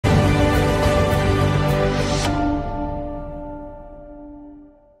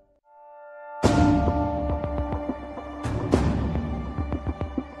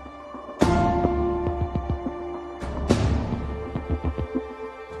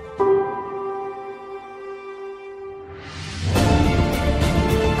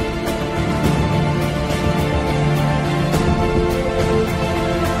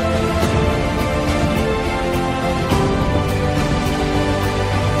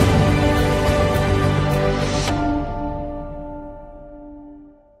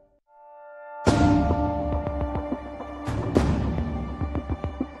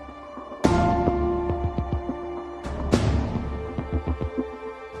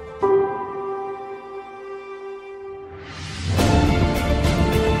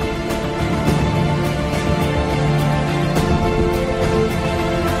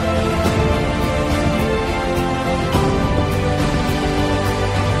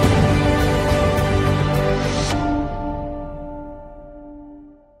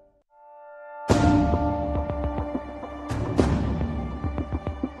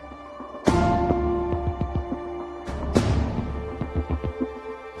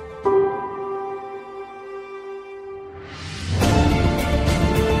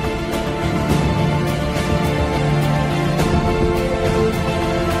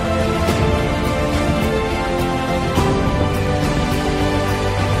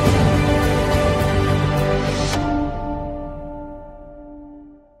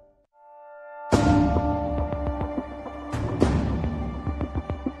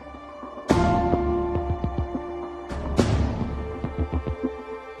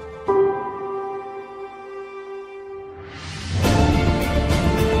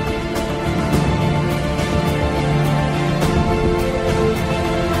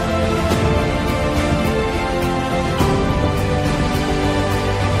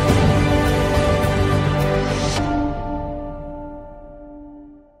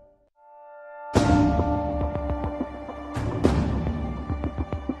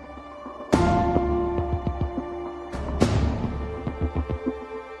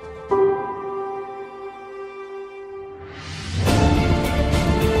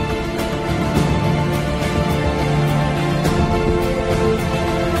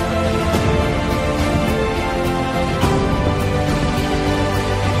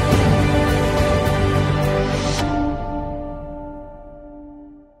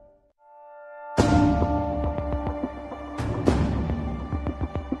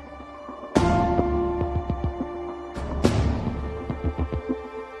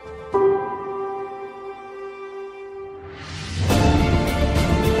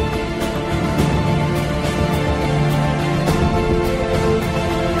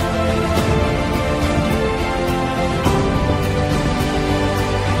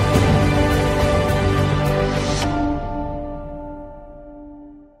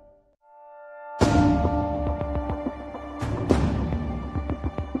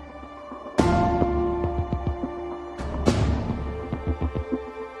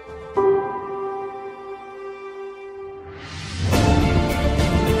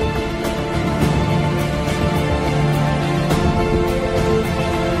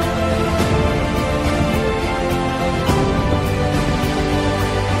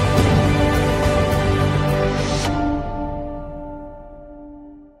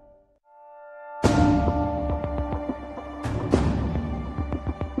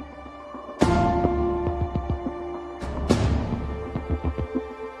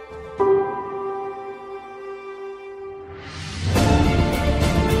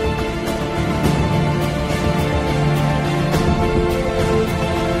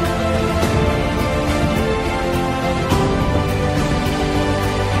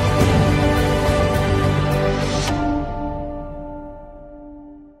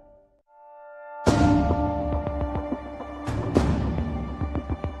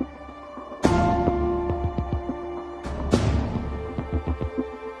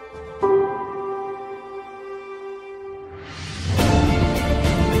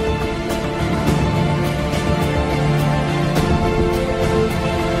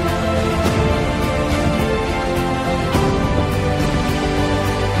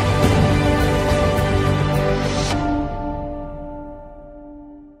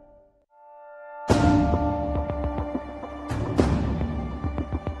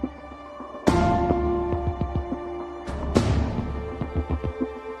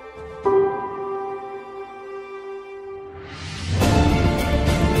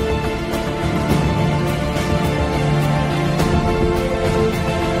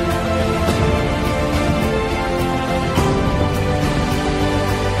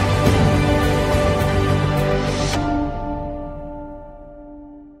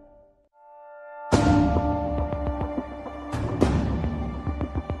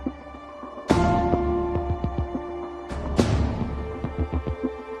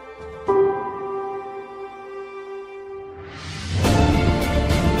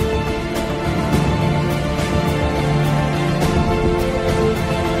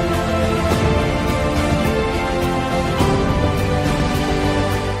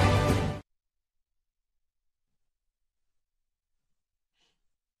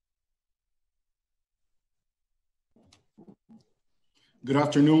Good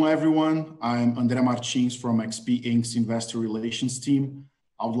afternoon, everyone. I'm André Martins from XP Inc.'s Investor Relations team.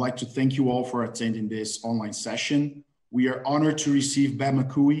 I would like to thank you all for attending this online session. We are honored to receive Bob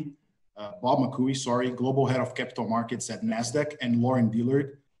McCooey, Global Head of Capital Markets at Nasdaq, and Lauren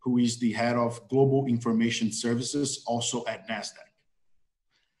Dillard, who is the Head of Global Information Services, also at Nasdaq.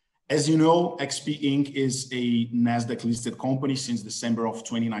 As you know, XP Inc. is a Nasdaq-listed company since December of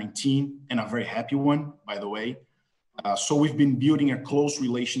 2019, and a very happy one, by the way. So we've been building a close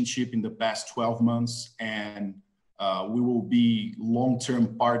relationship in the past 12 months, and we will be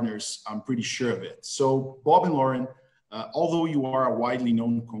long-term partners, I'm pretty sure of it. So Bob and Lauren, although you are a widely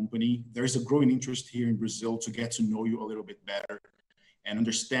known company, there's a growing interest here in Brazil to get to know you a little bit better and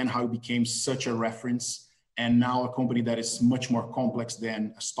understand how you became such a reference and now a company that is much more complex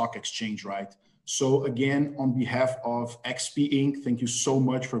than a stock exchange, right? So again, on behalf of XP Inc., thank you so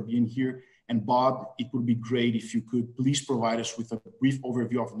much for being here. And Bob, it would be great if you could please provide us with a brief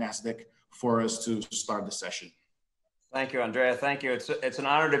overview of Nasdaq for us to start the session. Thank you, Andrea. Thank you. It's an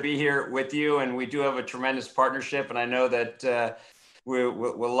honor to be here with you, and we do have a tremendous partnership. And I know that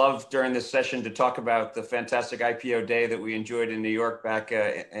we'll love during this session to talk about the fantastic IPO day that we enjoyed in New York back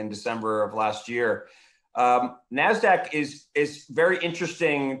in December of last year. Nasdaq is very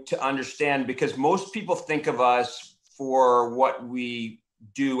interesting to understand because most people think of us for what we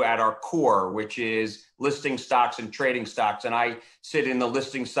do at our core, which is listing stocks and trading stocks. And I sit in the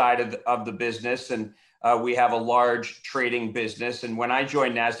listing side of the business, and we have a large trading business. And when I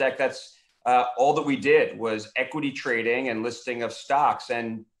joined Nasdaq, that's all that we did was equity trading and listing of stocks.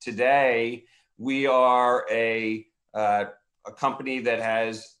 And today we are a company that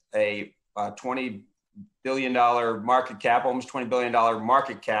has a $20 billion market cap, almost $20 billion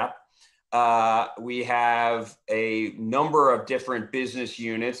market cap. We have a number of different business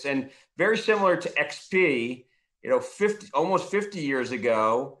units, and very similar to XP, almost 50 years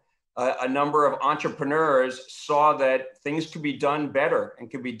ago, a number of entrepreneurs saw that things could be done better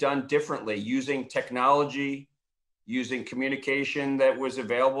and could be done differently using technology, using communication that was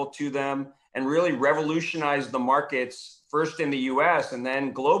available to them, and really revolutionized the markets first in the US and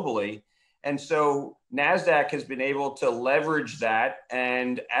then globally. And so Nasdaq has been able to leverage that.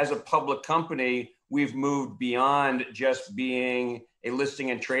 And as a public company, we've moved beyond just being a listing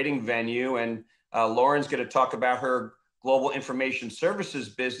and trading venue. And Lauren's going to talk about her global information services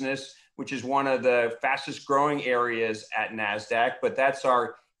business, which is one of the fastest growing areas at Nasdaq. But that's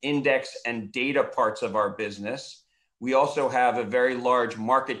our index and data parts of our business. We also have a very large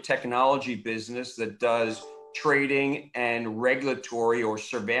market technology business that does trading and regulatory or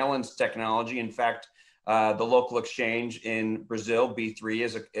surveillance technology. In fact, the local exchange in Brazil,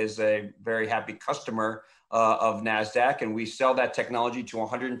 B3, is a very happy customer of Nasdaq, and we sell that technology to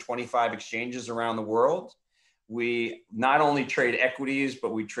 125 exchanges around the world. We not only trade equities,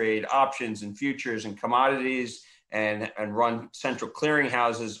 but we trade options and futures and commodities and run central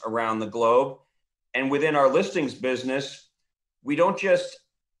clearinghouses around the globe. And within our listings business, we don't just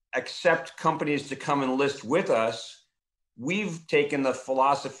accept companies to come and list with us. We've taken the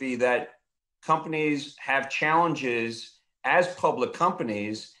philosophy that companies have challenges as public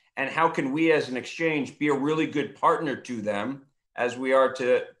companies, and how can we as an exchange be a really good partner to them, as we are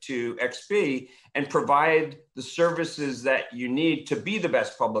to XP, and provide the services that you need to be the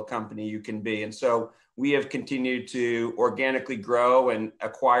best public company you can be. And so we have continued to organically grow and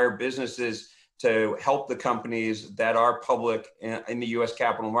acquire businesses to help the companies that are public in the US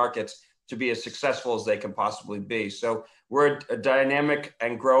capital markets to be as successful as they can possibly be. So we're a dynamic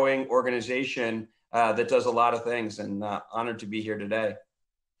and growing organization that does a lot of things, and honored to be here today.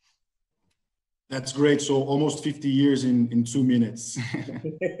 That's great. So almost 50 years in 2 minutes.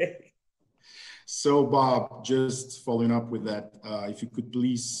 So Bob, just following up with that, if you could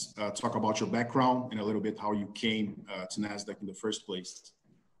please talk about your background and a little bit how you came to Nasdaq in the first place.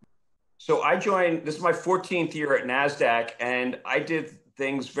 So I joined, this is my 14th year at Nasdaq, and I did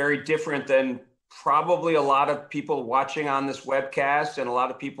things very different than probably a lot of people watching on this webcast and a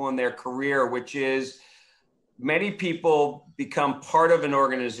lot of people in their career, which is many people become part of an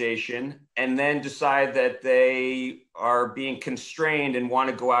organization and then decide that they are being constrained and want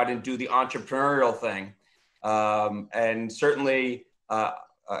to go out and do the entrepreneurial thing. And certainly,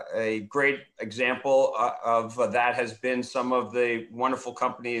 a great example of that has been some of the wonderful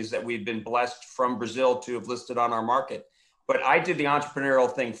companies that we've been blessed from Brazil to have listed on our market. But I did the entrepreneurial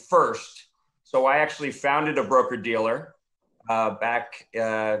thing first. So I actually founded a broker-dealer back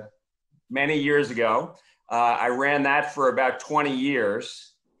many years ago. I ran that for about 20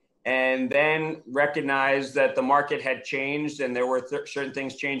 years and then recognized that the market had changed and there were certain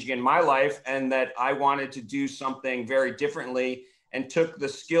things changing in my life and that I wanted to do something very differently and took the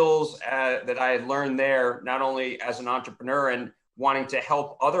skills that I had learned there, not only as an entrepreneur and wanting to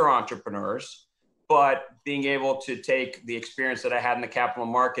help other entrepreneurs, but being able to take the experience that I had in the capital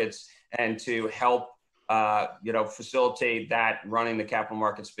markets and to help facilitate that, running the capital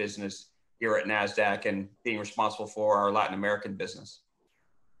markets business here at Nasdaq and being responsible for our Latin American business.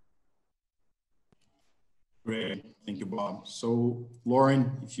 Great, thank you, Bob. So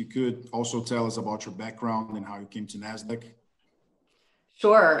Lauren, if you could also tell us about your background and how you came to Nasdaq.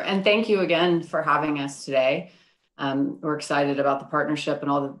 Sure, and thank you again for having us today. We're excited about the partnership and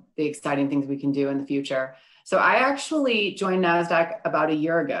all the exciting things we can do in the future. So I actually joined Nasdaq about a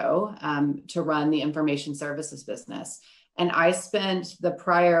year ago to run the information services business. And I spent the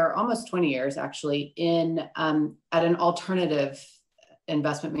prior almost 20 years actually at an alternative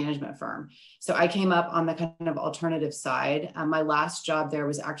investment management firm. So I came up on the kind of alternative side. My last job there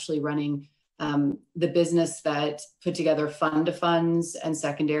was actually running the business that put together fund to funds and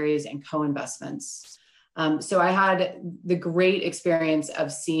secondaries and co-investments. So I had the great experience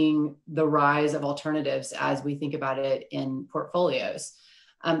of seeing the rise of alternatives as we think about it in portfolios.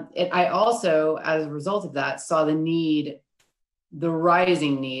 I also, as a result of that, saw the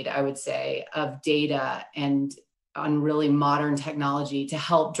rising need, I would say, of data and on really modern technology to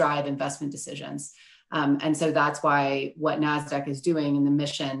help drive investment decisions. And so that's why what Nasdaq is doing in the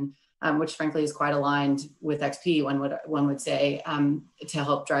mission, which frankly is quite aligned with XP, one would say, to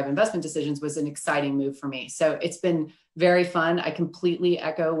help drive investment decisions, was an exciting move for me. So it's been very fun. I completely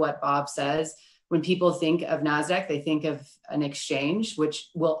echo what Bob says. When people think of Nasdaq, they think of an exchange, which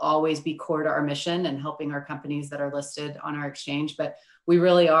will always be core to our mission and helping our companies that are listed on our exchange. But we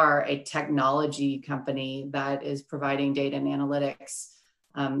really are a technology company that is providing data and analytics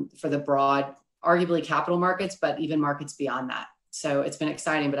for the broad, arguably capital markets, but even markets beyond that. So it's been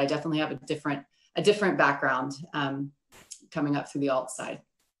exciting, but I definitely have a different background coming up through the alt side.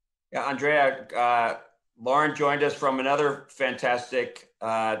 Yeah, Andrea, Lauren joined us from another fantastic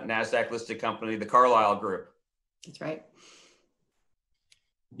Nasdaq listed company, the Carlyle Group. That's right.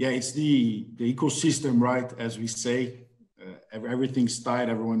 Yeah, it's the ecosystem, right? As we say, everything's tied.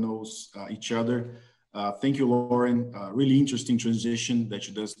 Everyone knows each other. Thank you, Lauren. Really interesting transition that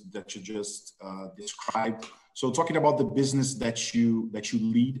you just described. So talking about the business that you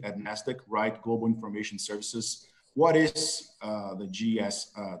lead at Nasdaq, right? Global Information Services. What is the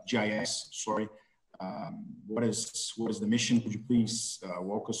GIS? Sorry. What is the mission? Could you please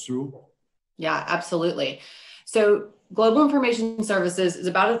walk us through? Yeah, absolutely. So Global Information Services is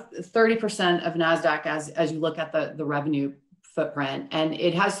about 30% of Nasdaq as you look at the revenue footprint, and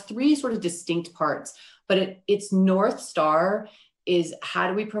it has three sort of distinct parts. But its North Star is how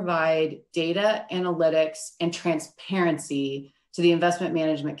do we provide data, analytics, and transparency to the investment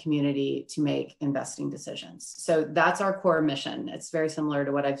management community to make investing decisions. So that's our core mission. It's very similar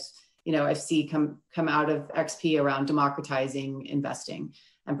to what I've seen come out of XP around democratizing investing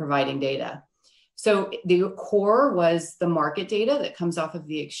and providing data. So the core was the market data that comes off of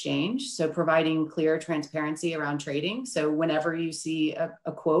the exchange. So providing clear transparency around trading. So whenever you see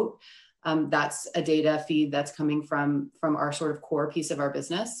a quote, that's a data feed that's coming from our sort of core piece of our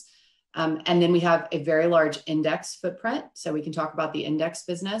business. And then we have a very large index footprint. So we can talk about the index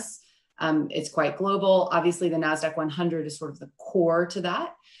business. It's quite global. Obviously, the NASDAQ 100 is sort of the core to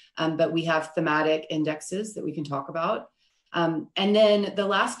that. But we have thematic indexes that we can talk about. And then the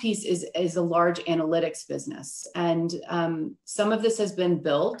last piece is a large analytics business. And some of this has been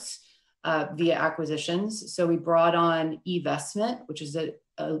built via acquisitions. So we brought on eVestment, which is a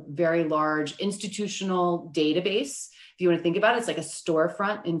very large institutional database. If you want to think about it, it's like a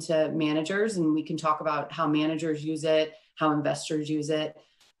storefront into managers. And we can talk about how managers use it, how investors use it.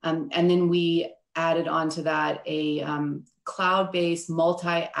 And then we added onto that a cloud-based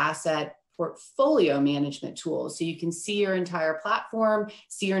multi-asset portfolio management tool. So you can see your entire platform,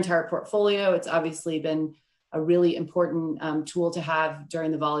 see your entire portfolio. It's obviously been a really important tool to have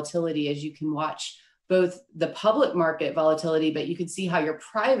during the volatility, as you can watch both the public market volatility, but you can see how your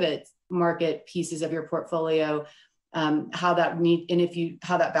private market pieces of your portfolio, how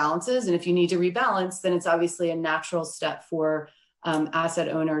that balances. And if you need to rebalance, then it's obviously a natural step for asset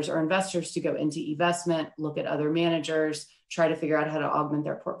owners or investors to go into eVestment, look at other managers, try to figure out how to augment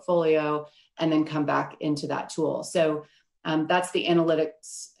their portfolio, and then come back into that tool. So that's the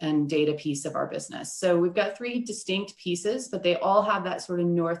analytics and data piece of our business. So we've got three distinct pieces, but they all have that sort of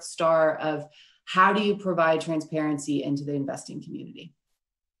North Star of how do you provide transparency into the investing community?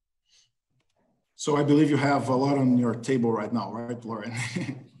 So I believe you have a lot on your table right now, right, Lauren?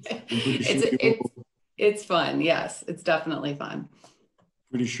 It's fun. Yes, it's definitely fun.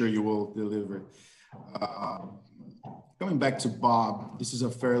 Pretty sure you will deliver. Coming back to Bob, this is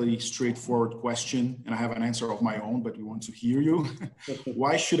a fairly straightforward question, and I have an answer of my own, but we want to hear you.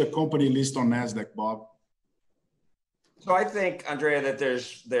 Why should a company list on Nasdaq, Bob? So I think, Andrea, that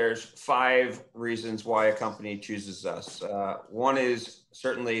there's 5 reasons why a company chooses us. One is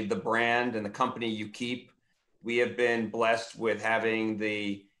certainly the brand and the company you keep. We have been blessed with having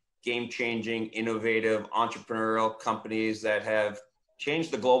the game-changing, innovative, entrepreneurial companies that have changed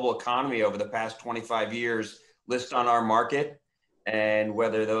the global economy over the past 25 years list on our market. And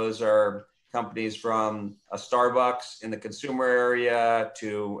whether those are companies from a Starbucks in the consumer area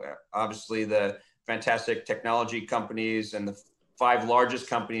to obviously the fantastic technology companies and the 5 largest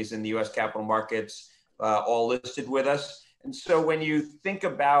companies in the US capital markets, all listed with us. And so when you think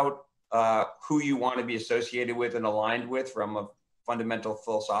about who you want to be associated with and aligned with from a fundamental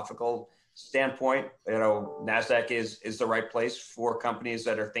philosophical standpoint, Nasdaq is the right place for companies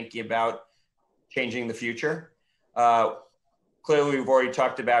that are thinking about changing the future. Clearly, we've already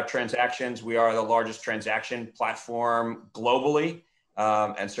talked about transactions. We are the largest transaction platform globally,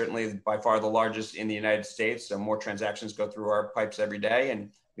 and certainly by far the largest in the United States. So more transactions go through our pipes every day, and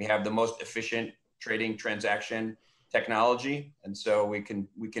we have the most efficient trading transaction technology. And so we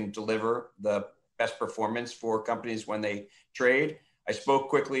can deliver the best performance for companies when they trade. I spoke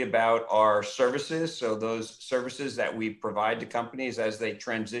quickly about our services. So those services that we provide to companies as they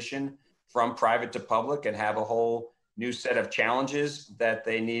transition from private to public and have a whole new set of challenges that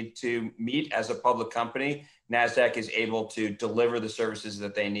they need to meet as a public company, Nasdaq is able to deliver the services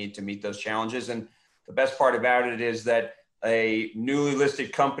that they need to meet those challenges. And the best part about it is that a newly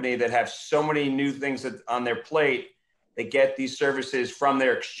listed company that have so many new things on their plate, they get these services from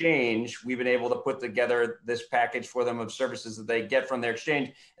their exchange. We've been able to put together this package for them of services that they get from their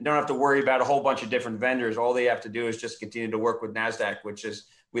exchange and don't have to worry about a whole bunch of different vendors. All they have to do is just continue to work with Nasdaq, which is,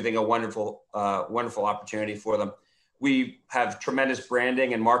 we think, a wonderful opportunity for them. We have tremendous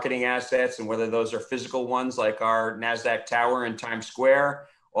branding and marketing assets, and whether those are physical ones like our Nasdaq Tower in Times Square,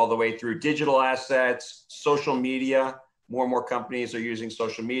 all the way through digital assets, social media. More and more companies are using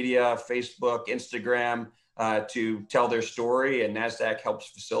social media, Facebook, Instagram, to tell their story, and Nasdaq helps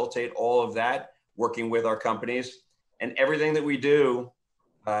facilitate all of that, working with our companies. And everything that we do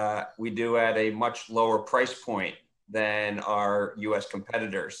at a much lower price point than our US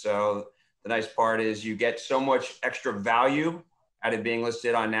competitors. So the nice part is you get so much extra value out of being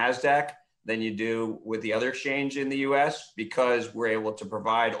listed on Nasdaq than you do with the other exchange in the US, because we're able to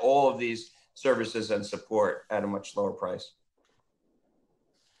provide all of these services and support at a much lower price.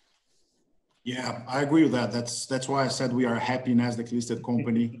 Yeah, I agree with that. That's why I said we are a happy Nasdaq listed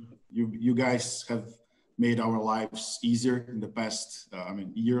company. You guys have made our lives easier in the past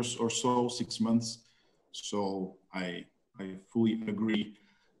years or so, 6 months. So I fully agree.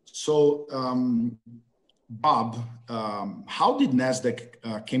 So Bob, how did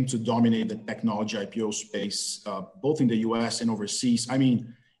Nasdaq came to dominate the technology IPO space, both in the US and overseas? I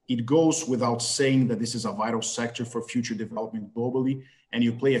mean, it goes without saying that this is a vital sector for future development globally, and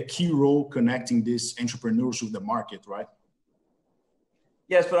you play a key role connecting these entrepreneurs with the market, right?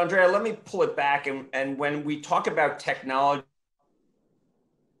 Yes, but Andrea, let me pull it back. And when we talk about technology,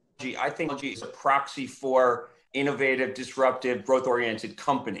 I think technology is a proxy for innovative, disruptive, growth-oriented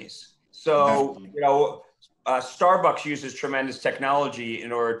companies. So, Starbucks uses tremendous technology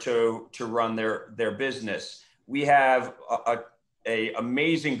in order to run their business. We have a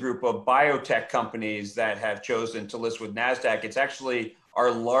amazing group of biotech companies that have chosen to list with Nasdaq. It's actually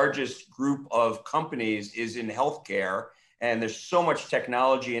our largest group of companies is in healthcare, and there's so much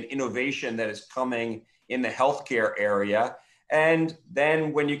technology and innovation that is coming in the healthcare area. And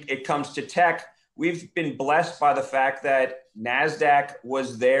then when it comes to tech, we've been blessed by the fact that Nasdaq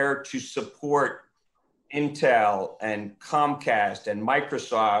was there to support Intel and Comcast and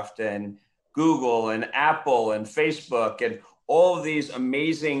Microsoft and Google and Apple and Facebook and all of these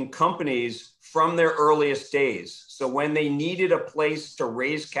amazing companies from their earliest days. So when they needed a place to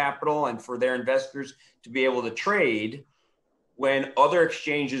raise capital and for their investors to be able to trade, when other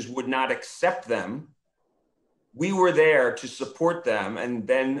exchanges would not accept them, we were there to support them. And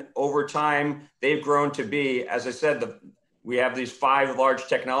then over time, they've grown to be, as I said, we have these 5 large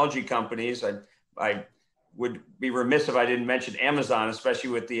technology companies. I would be remiss if I didn't mention Amazon, especially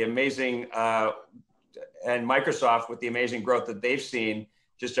with the amazing, and Microsoft with the amazing growth that they've seen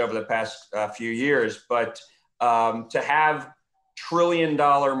just over the past few years. But to have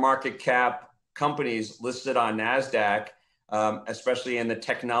trillion-dollar market cap companies listed on Nasdaq, especially in the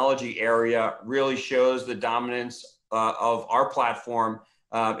technology area, really shows the dominance of our platform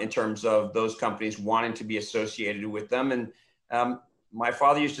in terms of those companies wanting to be associated with them. And my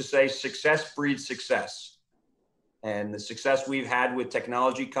father used to say, success breeds success. And the success we've had with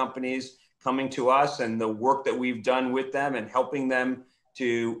technology companies coming to us and the work that we've done with them and helping them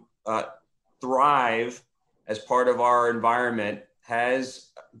to thrive as part of our environment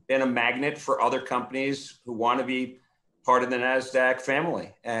has been a magnet for other companies who want to be part of the Nasdaq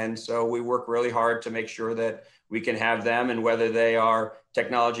family. And so we work really hard to make sure that we can have them, and whether they are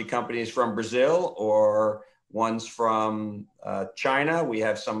technology companies from Brazil or ones from China. We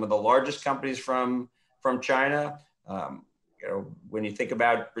have some of the largest companies from China. When you think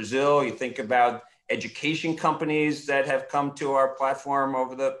about Brazil, you think about education companies that have come to our platform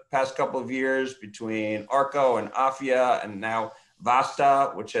over the past couple of years, between Arco and Afia, and now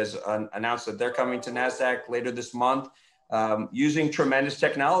Vasta, which has announced that they're coming to Nasdaq later this month, using tremendous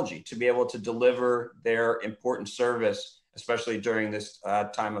technology to be able to deliver their important service, especially during this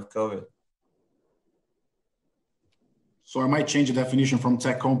time of COVID. So I might change the definition from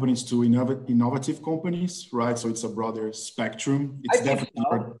tech companies to innovative companies, right? So it's a broader spectrum. It's definitely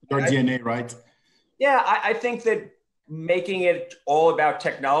your DNA, right? Yeah, I think that making it all about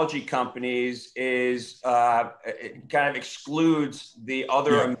technology companies is it kind of excludes the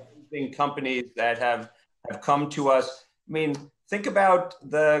other amazing companies that have come to us. I mean, think about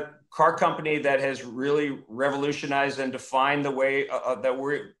the car company that has really revolutionized and defined the way that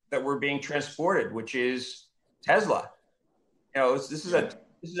we're being transported, which is Tesla. This is a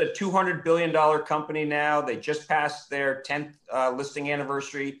 $200 billion company now. They just passed their 10th listing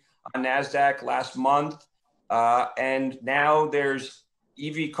anniversary on Nasdaq last month, and now there's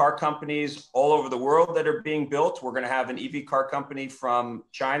EV car companies all over the world that are being built. We're going to have an EV car company from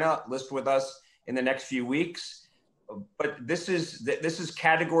China list with us in the next few weeks. But this is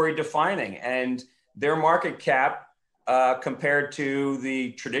category defining, and their market cap compared to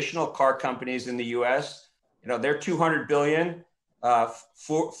the traditional car companies in the U.S. They're 200 billion.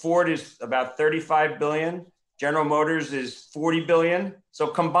 Ford is about 35 billion. General Motors is 40 billion. So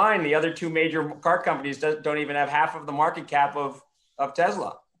combined, the other two major car companies don't even have half of the market cap of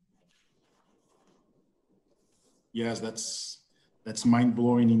Tesla. Yes, that's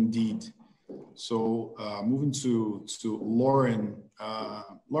mind-blowing indeed. So moving to Lauren.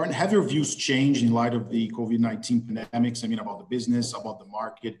 Lauren, have your views changed in light of the COVID-19 pandemics? I mean, about the business, about the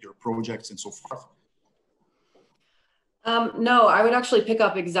market, your projects, and so forth? No, I would actually pick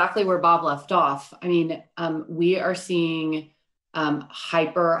up exactly where Bob left off. I mean, we are seeing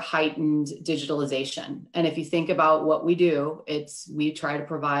hyper heightened digitalization. And if you think about what we do, we try to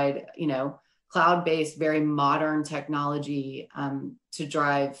provide, cloud-based, very modern technology to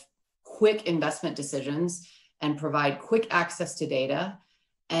drive quick investment decisions and provide quick access to data.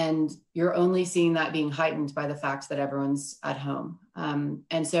 And you're only seeing that being heightened by the fact that everyone's at home.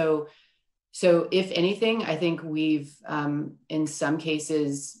 And so if anything, I think we've, in some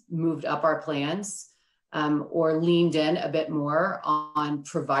cases, moved up our plans or leaned in a bit more on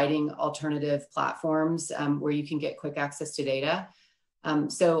providing alternative platforms where you can get quick access to data.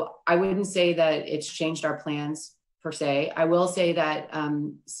 So I wouldn't say that it's changed our plans per se. I will say that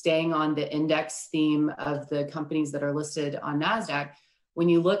staying on the index theme of the companies that are listed on Nasdaq, when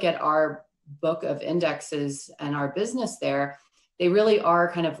you look at our book of indexes and our business there, they really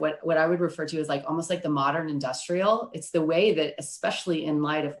are kind of what I would refer to as almost like the modern industrial. It's the way that, especially in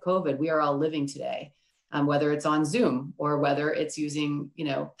light of COVID, we are all living today, whether it's on Zoom or whether it's using,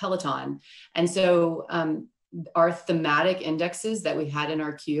 Peloton. And so our thematic indexes that we had in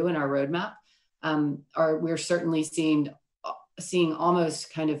our queue and our roadmap we're certainly seeing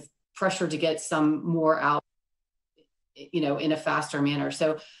almost kind of pressure to get some more out, in a faster manner.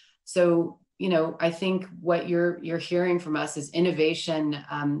 So I think what you're hearing from us is innovation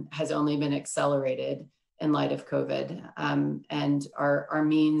has only been accelerated in light of COVID, and our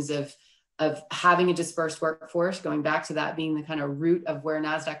means of having a dispersed workforce, going back to that being the kind of root of where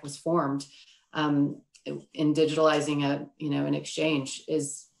Nasdaq was formed, in digitalizing an exchange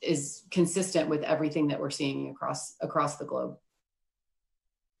is consistent with everything that we're seeing across the globe.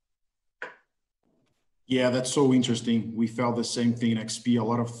 Yeah, that's so interesting. We felt the same thing in XP. A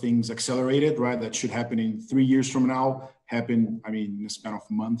lot of things accelerated, right? That should happen in 3 years from now, in a span of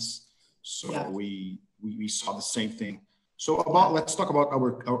months. So yeah. we saw the same thing. So let's talk about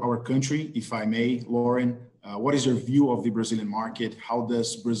our country, if I may, Lauren. What is your view of the Brazilian market? How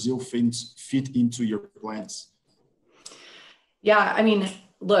does Brazil fit into your plans? Yeah,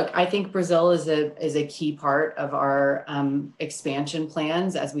 look, I think Brazil is a key part of our expansion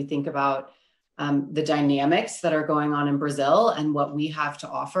plans as we think about the dynamics that are going on in Brazil and what we have to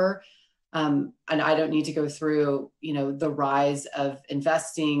offer. And I don't need to go through, the rise of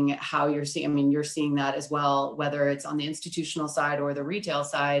investing, how you're seeing, you're seeing that as well, whether it's on the institutional side or the retail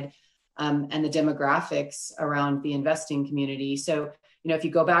side. and the demographics around the investing community. So, if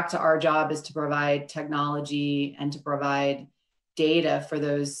you go back to our job is to provide technology and to provide data for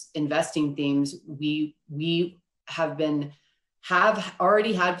those investing themes, we have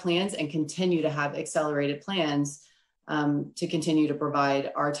already had plans and continue to have accelerated plans to continue to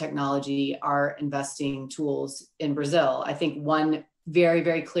provide our technology, our investing tools in Brazil. I think one very,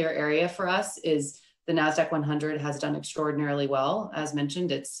 very clear area for us is the Nasdaq 100 has done extraordinarily well. As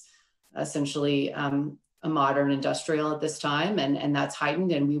mentioned, it's essentially a modern industrial at this time, and that's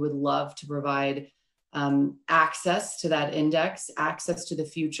heightened. And we would love to provide access to that index, access to the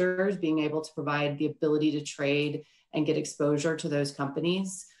futures, being able to provide the ability to trade and get exposure to those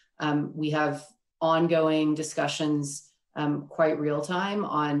companies. We have ongoing discussions, quite real time,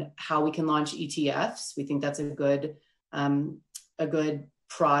 on how we can launch ETFs. We think that's a good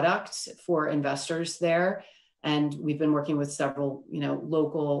product for investors there. And we've been working with several,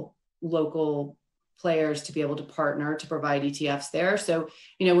 local players to be able to partner to provide ETFs there. So,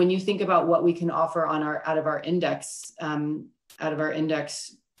 when you think about what we can offer out of our index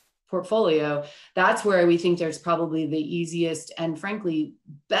portfolio, that's where we think there's probably the easiest and frankly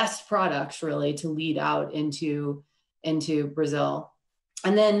best products really to lead out into Brazil,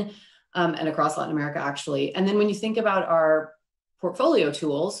 and then and across Latin America actually. And then when you think about our portfolio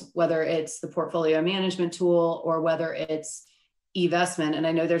tools, whether it's the portfolio management tool or whether it's eVestment, and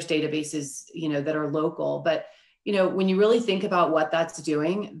I know there's databases that are local, but when you really think about what that's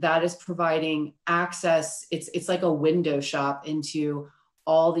doing, that is providing access. It's like a window shop into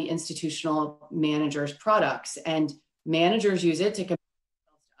all the institutional managers' products, and managers use it to compare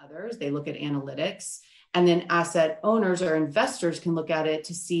themselves to others. They look at analytics, and then asset owners or investors can look at it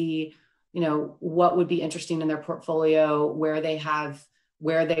to see, what would be interesting in their portfolio, where they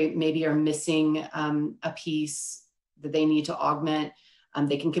maybe are missing a piece that they need to augment.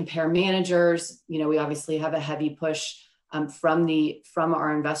 They can compare managers. We obviously have a heavy push from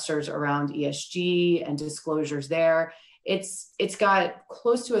our investors around ESG and disclosures there. It's got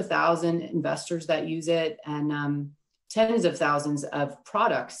close to 1,000 investors that use it, and tens of thousands of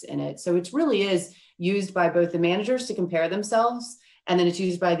products in it. So it really is used by both the managers to compare themselves, and then it's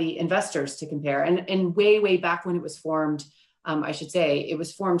used by the investors to compare. And way back when it was formed, I should say, it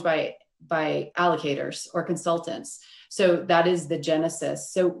was formed by allocators or consultants. So that is the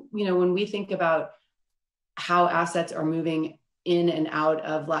genesis. So, when we think about how assets are moving in and out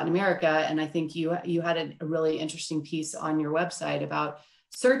of Latin America, and I think you had a really interesting piece on your website about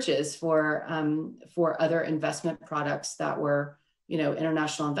searches for other investment products that were,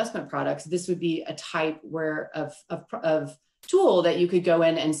 international investment products. This would be a type of tool that you could go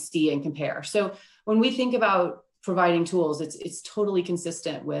in and see and compare. So when we think about providing tools, it's totally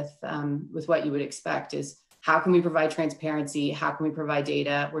consistent with what you would expect. Is how can we provide transparency? How can we provide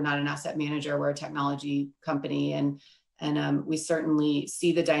data? We're not an asset manager, we're a technology company, and we certainly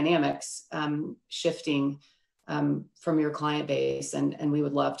see the dynamics shifting from your client base, and we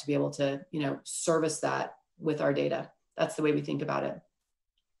would love to be able to service that with our data. That's the way we think about it.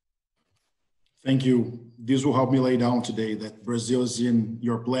 Thank you. This will help me lay down today that Brazil is in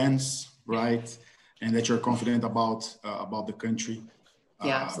your plans, right? And that you're confident about the country.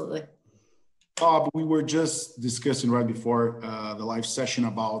 Yeah, absolutely. Bob, we were just discussing right before the live session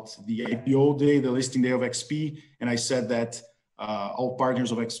about the IPO day, the listing day of XP, and I said that all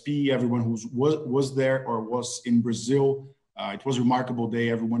partners of XP, everyone who was there or was in Brazil, it was a remarkable day.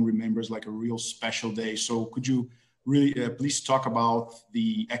 Everyone remembers like a real special day. So could you really please talk about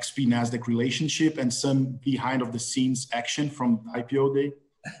the XP Nasdaq relationship and some behind of the scenes action from the IPO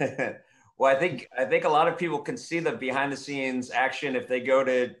day? Well, I think a lot of people can see the behind the scenes action if they go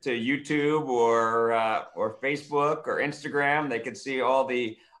to YouTube or Facebook or Instagram. They can see all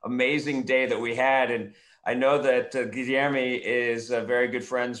the amazing day that we had. And I know that Guilherme is very good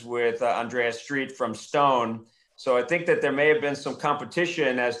friends with Andrea Street from Stone. So I think that there may have been some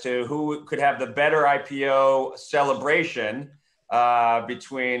competition as to who could have the better IPO celebration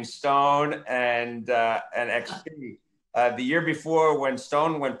between Stone and XP. The year before, when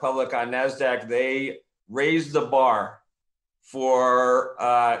Stone went public on Nasdaq, they raised the bar for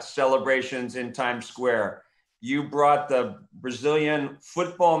celebrations in Times Square. You brought the Brazilian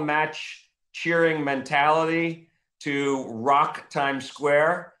football match cheering mentality to rock Times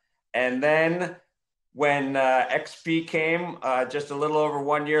Square. And then when XP came just a little over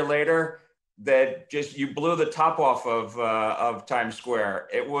 1 year later, you blew the top off of Times Square.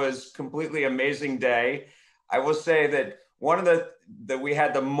 It was completely amazing day. I will say that that we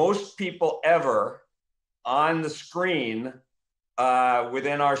had the most people ever on the screen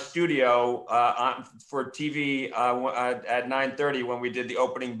within our studio for TV at 9:30 when we did the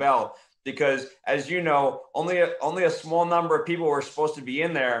opening bell. because as you know, only a small number of people were supposed to be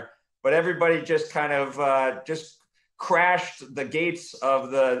in there, but everybody just kind of just crashed the gates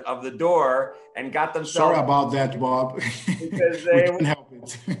of the door and got themselves. Sorry about that, Bob. Because we can't help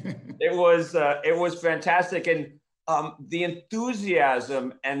it. it was fantastic, and the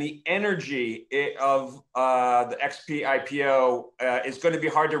enthusiasm and the energy of the XP IPO is going to be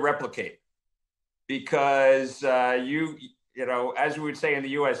hard to replicate, because you know, as we would say in the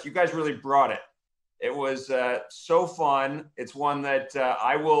US, you guys really brought it. It was so fun. It's one that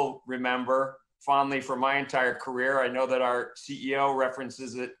I will remember fondly for my entire career. I know that our CEO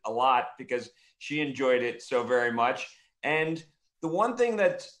references it a lot because she enjoyed it so very much. And the one thing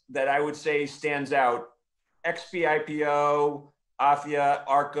that I would say stands out, XP IPO, Afia,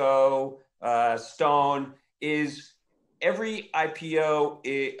 Arco, Stone, is every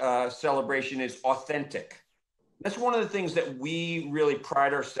IPO celebration is authentic. That's one of the things that we really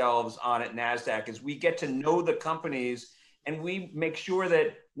pride ourselves on at Nasdaq, is we get to know the companies, and we make sure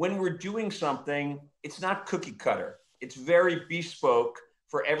that when we're doing something, it's not cookie cutter. It's very bespoke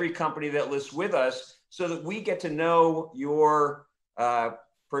for every company that lists with us, so that we get to know your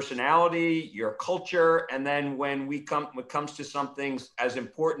personality, your culture, and then when it comes to something as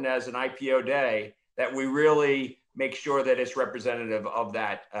important as an IPO day, that we really make sure that it's representative of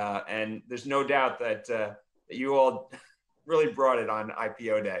that. And there's no doubt that you all really brought it on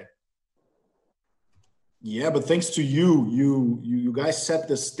IPO day. Yeah, but thanks to you guys set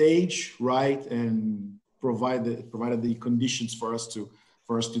the stage, right, and provided the conditions for us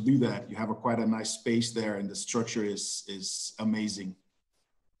to do that. You have quite a nice space there, and the structure is amazing.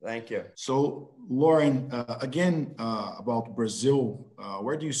 Thank you. So, Lauren, again, about Brazil,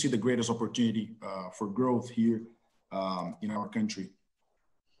 where do you see the greatest opportunity for growth here in our country?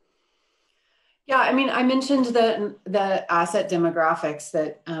 Yeah, I mean, I mentioned the asset demographics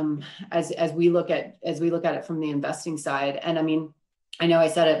that as we look at it from the investing side, and I mean, I know I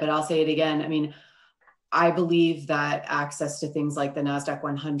said it, but I'll say it again. I mean, I believe that access to things like the Nasdaq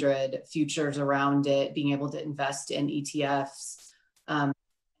 100, futures around it, being able to invest in ETFs, and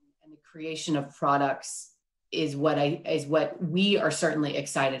the creation of products is what we are certainly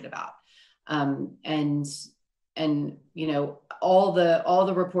excited about. And you know, all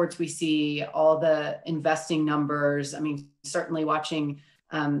the reports we see, all the investing numbers, I mean, certainly watching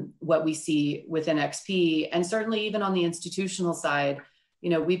what we see within XP, and certainly even on the institutional side, you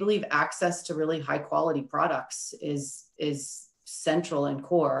know, we believe access to really high quality products is central and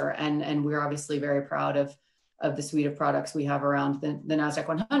core. And we're obviously very proud of the suite of products we have around the Nasdaq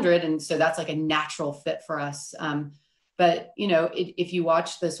 100. And so that's like a natural fit for us. But, you know, if you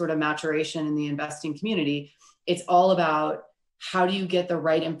watch the sort of maturation in the investing community, it's all about how do you get the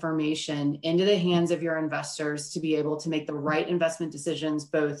right information into the hands of your investors to be able to make the right investment decisions,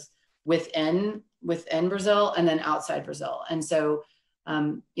 both within Brazil and then outside Brazil. And so,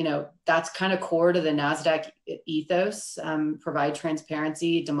 you know, that's kind of core to the Nasdaq ethos, provide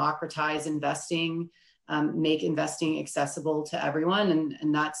transparency, democratize investing, make investing accessible to everyone.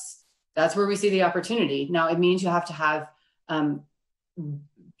 And that's where we see the opportunity. Now, it means you have to have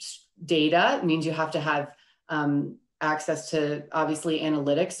data. It means you have to have access to obviously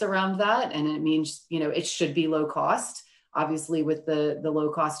analytics around that. And it means, you know, it should be low cost. Obviously with the low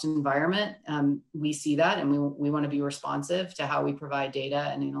cost environment, we see that, and we want to be responsive to how we provide data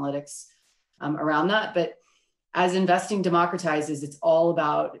and analytics around that. But as investing democratizes, it's all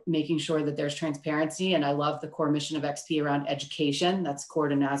about making sure that there's transparency. And I love the core mission of XP around education. That's core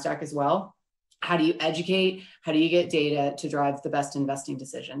to NASDAQ as well. How do you educate? How do you get data to drive the best investing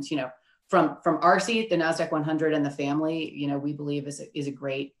decisions? You know, from our seat, the Nasdaq 100 and the family, you know, we believe is a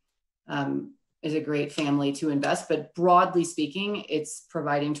great family to invest. But broadly speaking, it's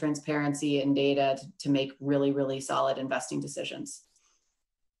providing transparency and data to make really, really solid investing decisions.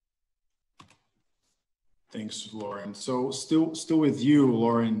 Thanks, Lauren. So still with you,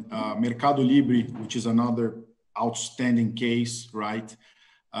 Lauren, Mercado Libre, which is another outstanding case, right?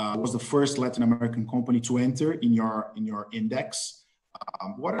 Was the first Latin American company to enter in your index.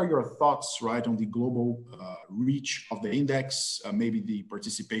 What are your thoughts, right, on the global reach of the index, maybe the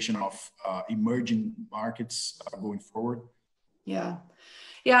participation of emerging markets going forward? Yeah.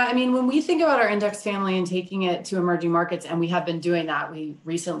 I mean, when we think about our index family and taking it to emerging markets, and we have been doing that, we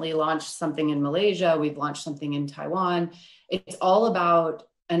recently launched something in Malaysia, we've launched something in Taiwan. It's all about,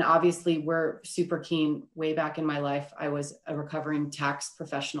 and obviously we're super keen. Way back in my life, I was a recovering tax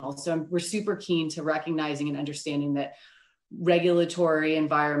professional. So we're super keen to recognizing and understanding that regulatory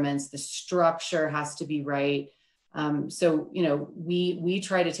environments, the structure has to be right. So, you know, we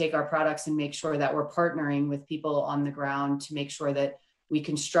try to take our products and make sure that we're partnering with people on the ground to make sure that we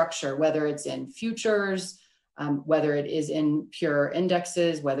can structure, whether it's in futures, whether it is in pure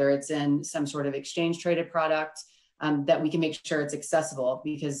indexes, whether it's in some sort of exchange traded product, that we can make sure it's accessible,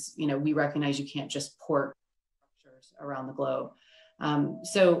 because we recognize you can't just port structures around the globe.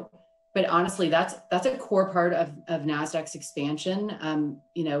 But honestly, that's a core part of Nasdaq's expansion.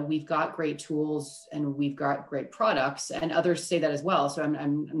 We've got great tools and we've got great products, and others say that as well. So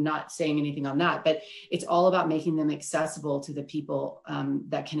I'm not saying anything on that, but it's all about making them accessible to the people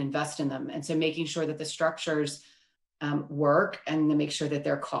that can invest in them. And so making sure that the structures work and to make sure that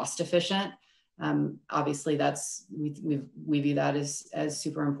they're cost efficient. Obviously, we view that as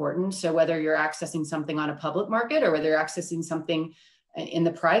super important. So whether you're accessing something on a public market or whether you're accessing something in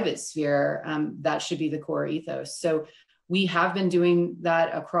the private sphere, that should be the core ethos. So we have been doing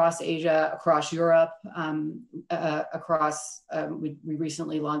that across Asia, across Europe, we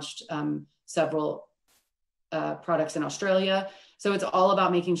recently launched several products in Australia. So it's all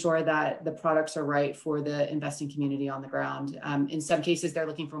about making sure that the products are right for the investing community on the ground. In some cases, they're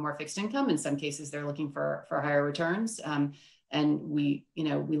looking for more fixed income. In some cases, they're looking for higher returns. And we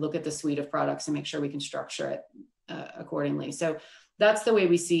look at the suite of products and make sure we can structure it accordingly. So that's the way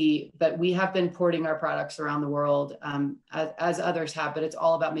we see, but we have been porting our products around the world as others have, but it's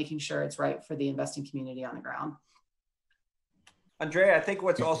all about making sure it's right for the investing community on the ground. Andrea, I think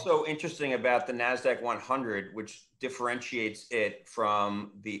what's also interesting about the Nasdaq 100, which differentiates it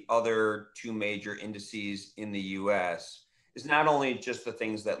from the other two major indices in the US, is not only just the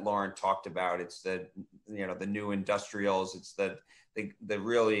things that Lauren talked about. It's the new industrials, it's the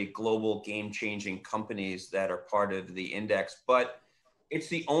really global game-changing companies that are part of the index, but it's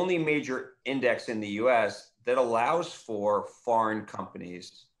the only major index in the US that allows for foreign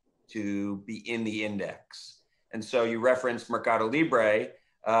companies to be in the index. And so you referenced Mercado Libre.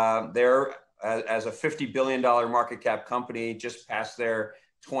 They're, as a $50 billion market cap company, just past their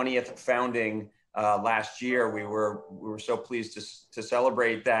 20th founding last year. We were so pleased to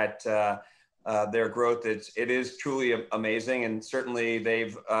celebrate that their growth. It is truly amazing, and certainly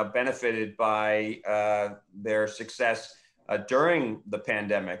they've benefited by their success during the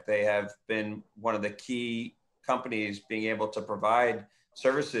pandemic. They have been one of the key companies being able to provide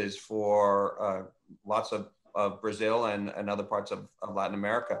services for lots of Brazil and other parts of Latin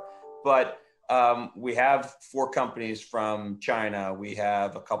America. But we have 4 companies from China. We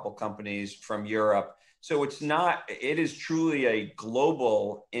have a couple companies from Europe. So it is truly a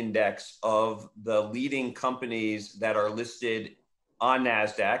global index of the leading companies that are listed on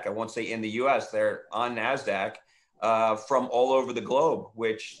Nasdaq. I won't say in the US, they're on Nasdaq from all over the globe,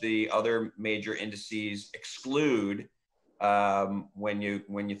 which the other major indices exclude when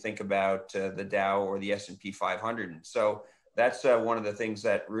you think about the Dow or the S&P 500. And so that's one of the things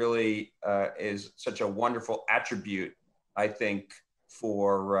that really is such a wonderful attribute, I think,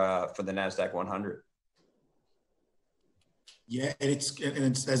 for the Nasdaq 100. Yeah, and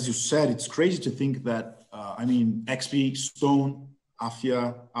it's as you said, it's crazy to think that XP, Stone,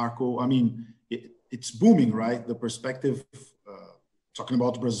 Afia, Arco. It's booming, right? The perspective, talking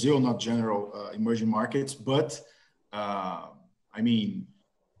about Brazil, not general emerging markets, but at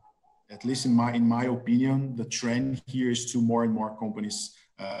least in my opinion, the trend here is to more and more companies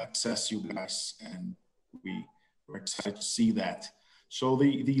access you guys, and we're excited to see that. So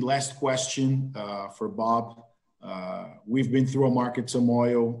the last question for Bob. We've been through a market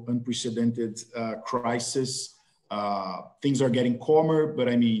turmoil, unprecedented crisis. Things are getting calmer, but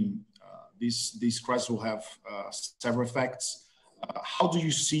this crisis will have several effects. How do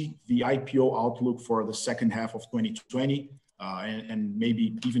you see the IPO outlook for the second half of 2020 and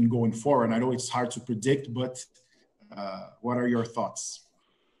maybe even going forward? I know it's hard to predict, but what are your thoughts?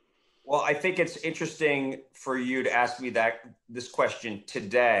 Well, I think it's interesting for you to ask me this question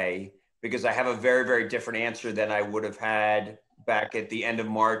today, because I have a very, very different answer than I would have had back at the end of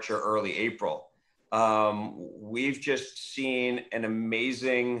March or early April. We've just seen an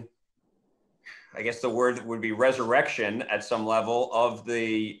amazing, I guess the word would be resurrection at some level, of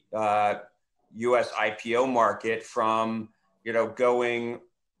the US IPO market from, going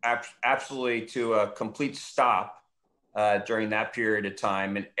absolutely to a complete stop during that period of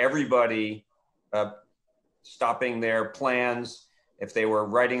time, and everybody stopping their plans. If they were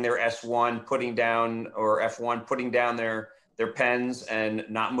writing their S1, putting down, or F1, putting down their pens and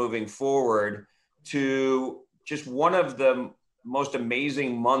not moving forward, to just one of the most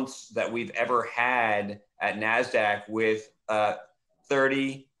amazing months that we've ever had at Nasdaq, with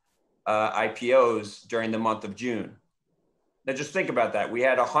 30 IPOs during the month of June. Now just think about that. We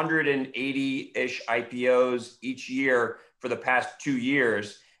had 180-ish IPOs each year for the past 2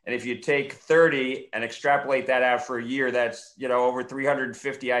 years, And if you take 30 and extrapolate that out for a year, that's, you know, over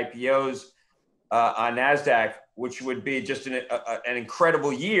 350 IPOs on Nasdaq, which would be just an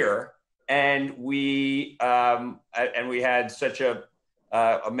incredible year. And we had such a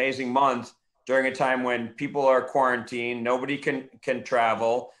amazing month during a time when people are quarantined, nobody can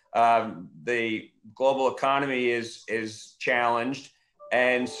travel, the global economy is challenged,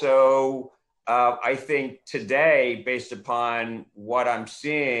 and so I think today, based upon what I'm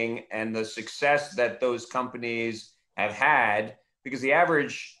seeing and the success that those companies have had, because the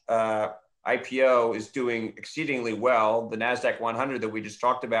average IPO is doing exceedingly well. The Nasdaq 100 that we just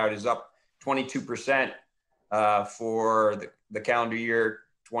talked about is up 22% for the calendar year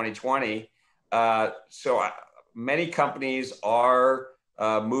 2020. So many companies are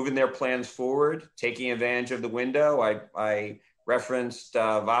moving their plans forward, taking advantage of the window. I referenced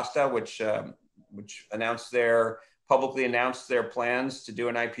Vasta, which publicly announced their plans to do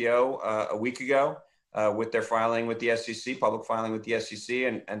an IPO a week ago with their filing with the SEC, public filing with the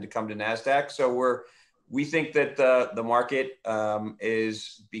SEC, and to come to Nasdaq. So we think that the market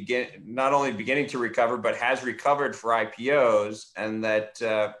is not only beginning to recover, but has recovered for IPOs, and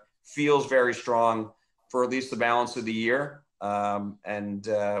that feels very strong for at least the balance of the year. And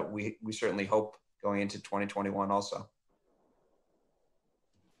we certainly hope going into 2021 also.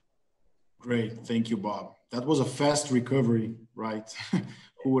 Great, thank you, Bob. That was a fast recovery, right?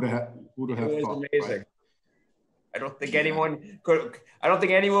 Who would have thought? It was amazing. Right? I don't think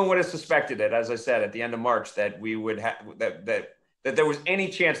anyone would have suspected it, as I said at the end of March, that we would have that there was any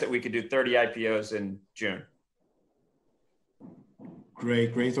chance that we could do 30 IPOs in June.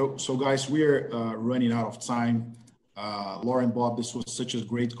 Great. So guys, we're running out of time. Laura and Bob, this was such a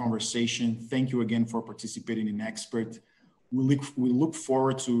great conversation. Thank you again for participating in Expert. We look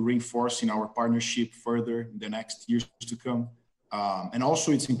forward to reinforcing our partnership further in the next years to come. And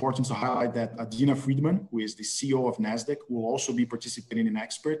also, it's important to highlight that Adina Friedman, who is the CEO of Nasdaq, will also be participating in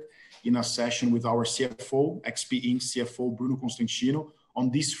Expert in a session with our CFO, XP Inc. CFO Bruno Constantino, on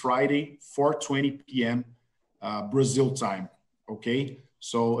this Friday, 4:20 p.m. Brazil time. Okay.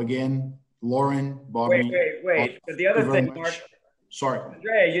 So again, Lauren, Bobby. Wait. But the other thing, Mark. Sorry.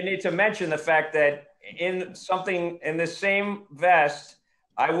 Andrea, you need to mention the fact that in this same vest,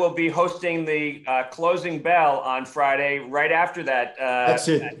 I will be hosting the closing bell on Friday right after that.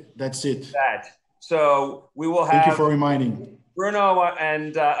 That's it. So we will have. Thank you for reminding. Bruno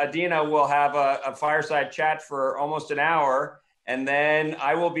and Adina will have a fireside chat for almost an hour. And then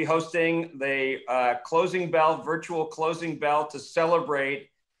I will be hosting the virtual closing bell to celebrate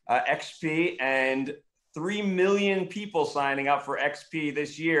XP and 3 million people signing up for XP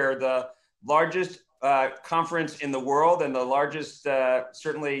this year, the largest conference in the world and the largest,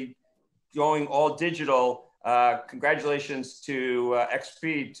 certainly going all digital. Congratulations to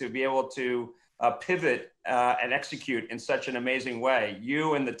XP to be able to pivot and execute in such an amazing way.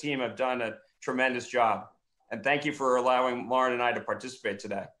 You and the team have done a tremendous job. And thank you for allowing Lauren and I to participate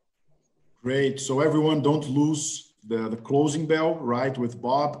today. Great. So everyone, don't lose the closing bell, right, with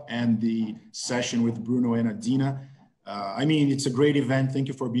Bob, and the session with Bruno and Adina. I mean, it's a great event. Thank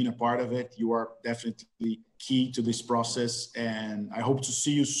you for being a part of it. You are definitely key to this process. And I hope to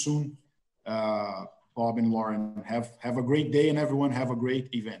see you soon, Bob and Lauren. Have a great day, and everyone have a great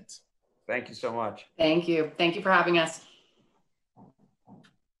event. Thank you so much. Thank you. Thank you for having us.